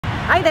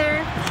Hi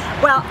there.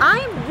 Well,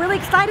 I'm really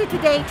excited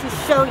today to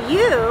show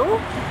you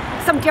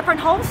some different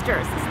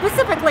holsters,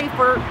 specifically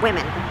for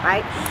women,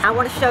 right? I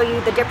want to show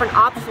you the different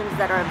options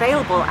that are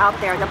available out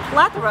there, the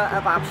plethora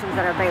of options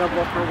that are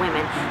available for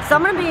women. So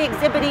I'm going to be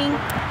exhibiting,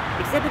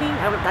 I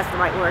don't know if that's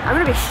the right word, I'm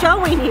going to be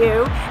showing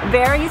you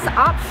various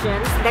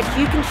options that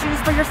you can choose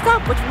for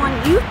yourself, which one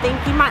you think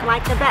you might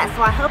like the best.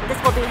 So I hope this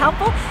will be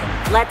helpful.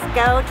 Let's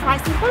go try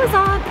some clothes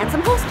on and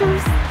some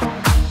holsters.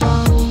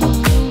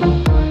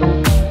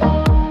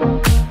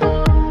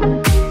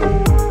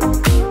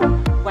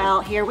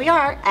 Here we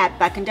are at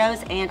Buck &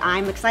 Doe's, and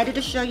I'm excited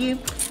to show you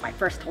my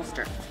first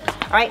holster.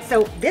 All right,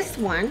 so this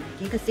one,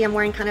 you can see I'm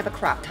wearing kind of a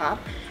crop top,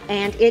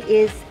 and it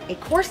is a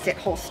corset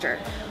holster,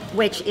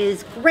 which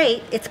is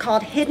great. It's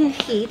called Hidden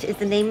Heat is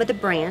the name of the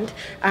brand.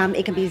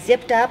 It can be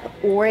zipped up,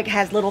 or it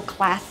has little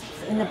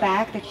clasps in the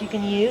back that you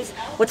can use.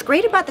 What's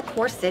great about the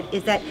corset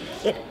is that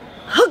it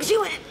hugs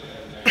you in.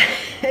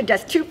 It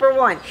does 2 for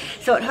 1.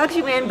 So it hugs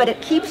you in, but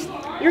it keeps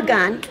your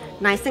gun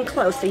nice and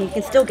close so you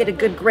can still get a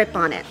good grip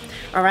on it.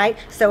 All right,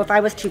 so if I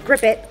was to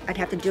grip it, I'd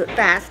have to do it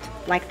fast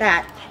like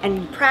that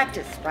and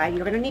practice, right?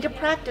 You're gonna need to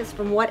practice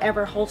from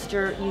whatever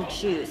holster you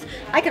choose.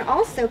 I can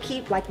also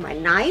keep like my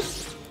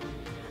knife.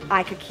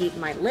 I could keep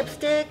my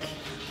lipstick,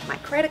 my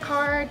credit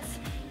cards.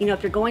 You know,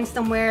 if you're going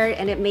somewhere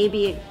and it may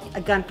be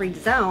a gun-free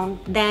zone,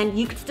 then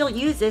you could still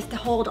use this to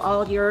hold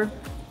all your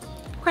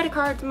credit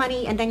cards,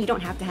 money, and then you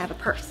don't have to have a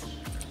purse.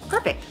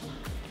 Perfect.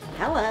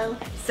 Hello.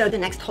 So the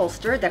next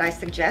holster that I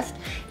suggest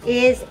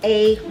is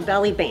a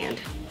belly band.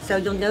 So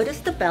you'll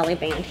notice the belly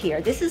band here.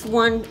 This is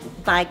one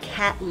by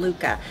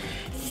Luca,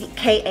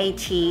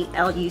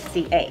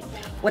 K-A-T-L-U-C-A.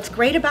 What's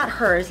great about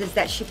hers is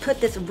that she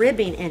put this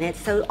ribbing in it,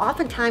 so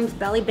oftentimes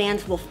belly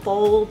bands will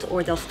fold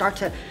or they'll start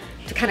to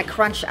kind of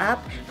crunch up.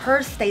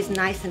 Hers stays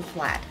nice and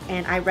flat,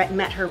 and I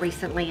met her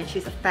recently and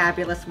she's a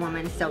fabulous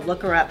woman, so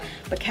look her up.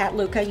 But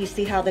Luca, you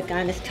see how the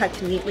gun is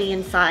tucked neatly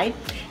inside,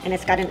 and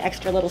it's got an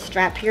extra little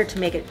strap here to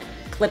make it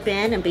clip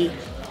in and be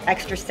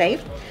extra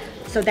safe.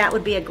 So that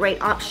would be a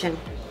great option.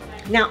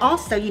 Now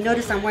also, you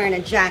notice I'm wearing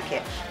a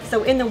jacket.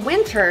 So in the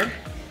winter,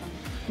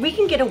 we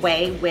can get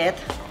away with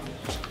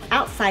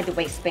outside the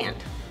waistband,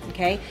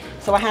 okay?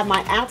 So I have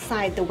my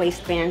outside the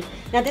waistband.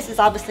 Now this is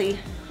obviously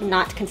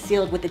not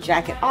concealed with the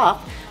jacket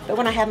off, but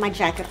when I have my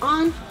jacket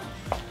on,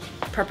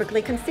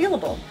 perfectly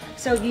concealable.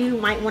 So you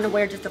might want to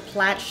wear just a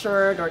plaid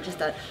shirt or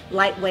just a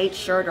lightweight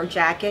shirt or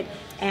jacket,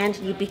 and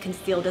you'd be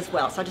concealed as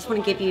well. So I just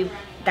want to give you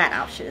that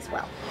option as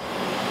well.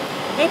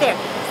 Hey there,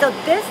 so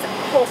this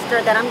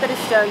holster that I'm going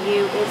to show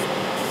you is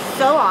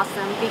so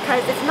awesome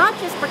because it's not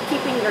just for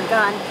keeping your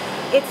gun,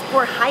 it's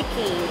for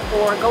hiking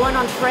or going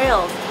on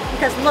trails,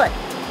 because look,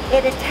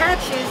 it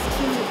attaches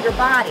to your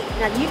body.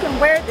 Now you can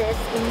wear this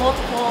in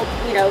multiple,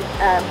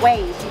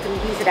 ways. You can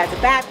use it as a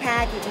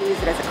backpack, you can use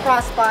it as a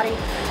crossbody,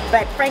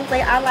 but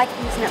frankly I like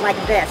using it like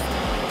this.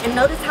 And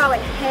notice how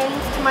it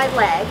hangs to my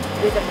leg,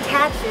 it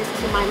attaches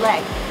to my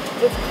leg.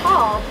 It's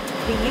called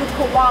the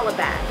Ukoala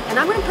Bag, and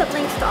I'm going to put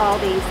links to all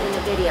these in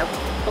the video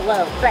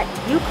below. But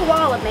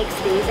Ukoala makes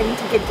these, and you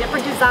can get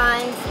different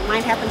designs.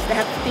 Mine happens to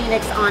have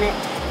Phoenix on it.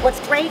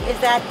 What's great is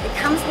that it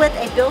comes with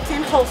a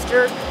built-in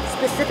holster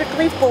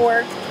specifically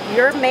for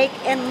your make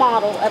and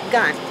model of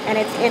gun,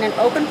 and it's in an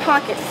open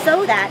pocket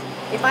so that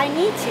if I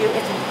need to,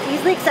 it's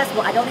easily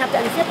accessible. I don't have to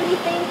unzip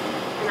anything,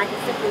 and I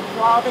can simply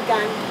draw the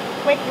gun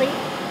quickly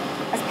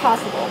as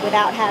possible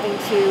without having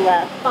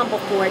to fumble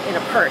for it in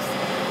a purse.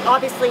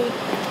 Obviously,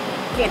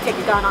 can't take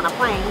a gun on a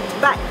plane,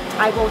 but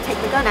I will take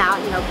the gun out,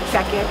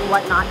 check it and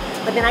whatnot,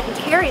 but then I can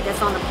carry this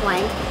on the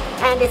plane,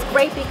 and it's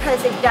great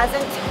because it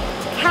doesn't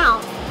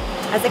count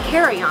as a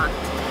carry-on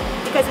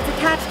because it's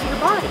attached to your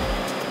body.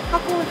 How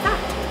cool is that?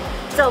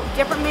 So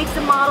different makes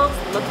and models,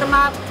 look them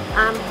up,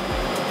 and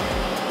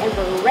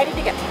we're ready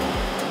to go.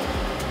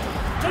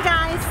 Hey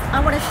guys, I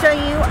want to show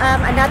you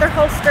another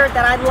holster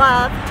that I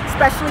love,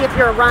 especially if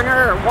you're a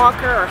runner or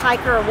walker or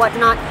hiker or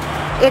whatnot.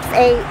 It's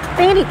a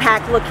fanny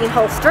pack looking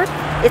holster.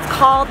 It's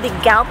called the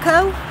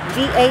Galco,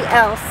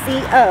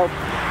 G-A-L-C-O,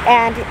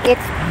 and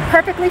it's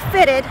perfectly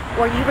fitted,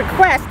 or you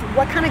request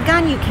what kind of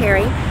gun you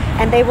carry,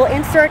 and they will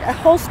insert a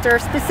holster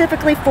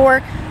specifically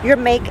for your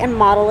make and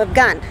model of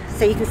gun.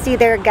 So you can see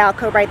there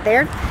Galco right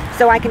there.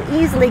 So I can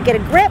easily get a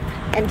grip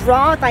and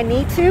draw if I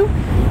need to.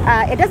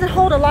 It doesn't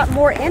hold a lot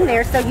more in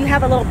there, so you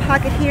have a little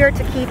pocket here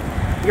to keep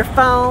your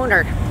phone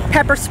or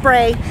pepper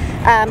spray,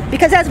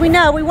 because as we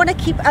know, we want to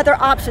keep other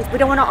options. We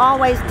don't want to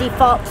always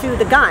default to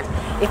the gun.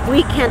 If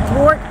we can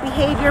thwart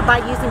behavior by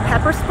using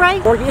pepper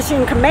spray or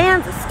issuing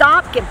commands to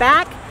stop, get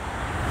back,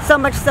 so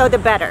much so the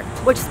better.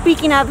 Which,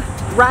 speaking of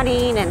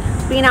running and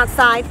being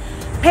outside,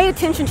 pay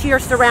attention to your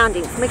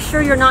surroundings. Make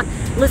sure you're not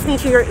listening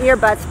to your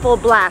earbuds full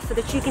blast so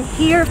that you can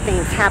hear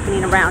things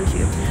happening around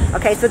you.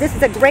 Okay, so this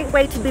is a great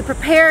way to be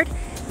prepared.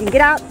 You can get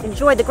out,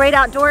 enjoy the great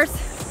outdoors,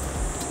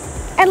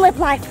 and live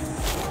life.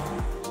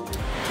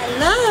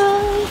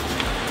 Hello!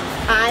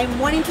 I'm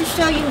wanting to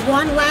show you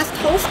one last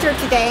holster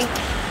today.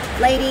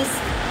 Ladies,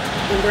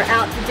 when we're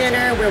out to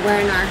dinner, we're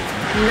wearing our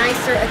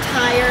nicer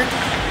attire,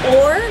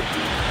 or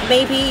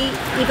maybe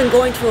even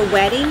going to a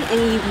wedding and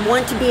you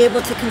want to be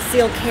able to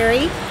conceal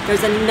carry,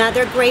 there's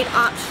another great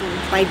option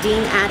by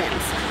Dene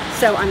Adams.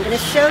 So I'm going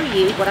to show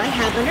you what I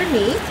have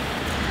underneath.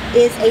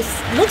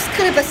 Looks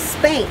kind of a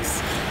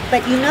Spanx,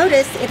 but you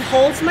notice it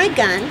holds my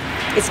gun.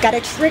 It's got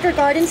a trigger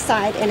guard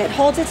inside, and it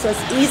holds it so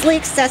it's easily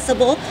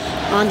accessible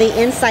on the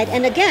inside.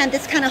 And again,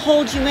 this kind of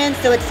holds you in,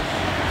 so it's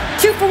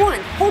 2 for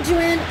 1. Holds you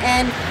in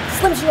and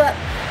slims you up,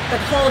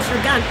 but holds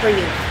your gun for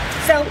you.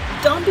 So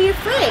don't be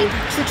afraid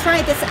to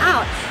try this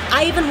out.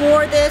 I even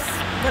wore this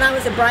when I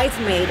was a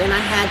bridesmaid, and I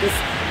had this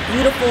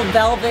beautiful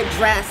velvet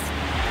dress.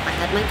 I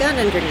had my gun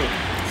underneath.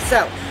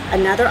 So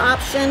another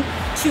option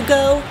to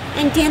go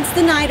and dance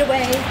the night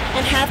away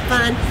and have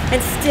fun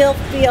and still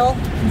feel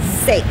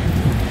safe.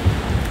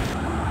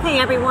 Hey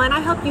everyone,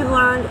 I hope you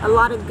learned a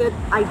lot of good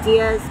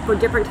ideas for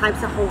different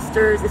types of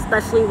holsters,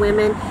 especially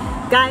women.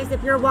 Guys,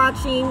 if you're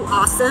watching,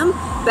 awesome,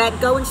 but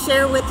go and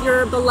share with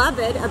your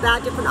beloved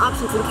about different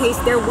options in case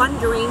they're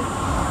wondering,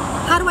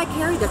 how do I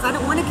carry this? I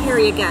don't want to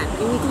carry a gun.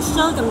 And you can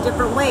show them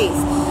different ways.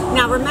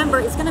 Now remember,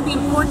 it's going to be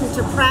important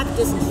to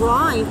practice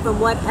drawing from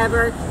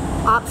whatever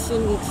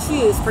option you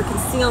choose for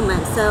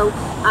concealment. So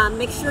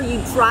make sure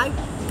you try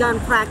gun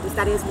practice,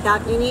 that is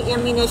without any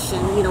ammunition,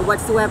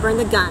 whatsoever in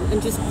the gun,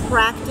 and just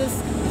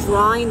practice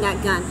drawing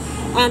that gun.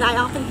 And I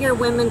often hear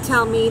women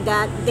tell me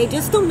that they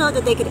just don't know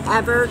that they could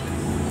ever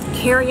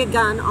carry a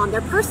gun on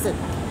their person.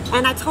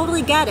 And I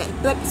totally get it,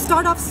 but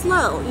start off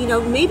slow.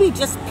 Maybe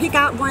just pick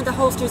out one of the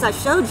holsters I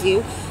showed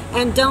you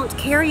and don't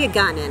carry a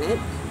gun in it.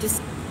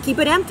 Just keep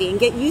it empty and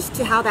get used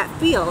to how that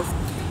feels.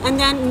 And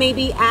then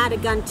maybe add a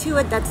gun to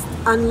it that's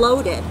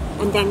unloaded,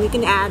 and then you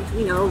can add,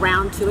 a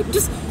round to it.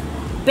 Just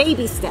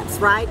baby steps,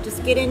 right?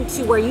 Just get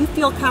into where you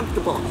feel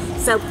comfortable.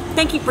 So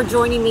thank you for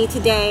joining me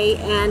today,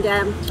 and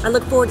I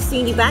look forward to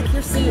seeing you back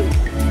here soon.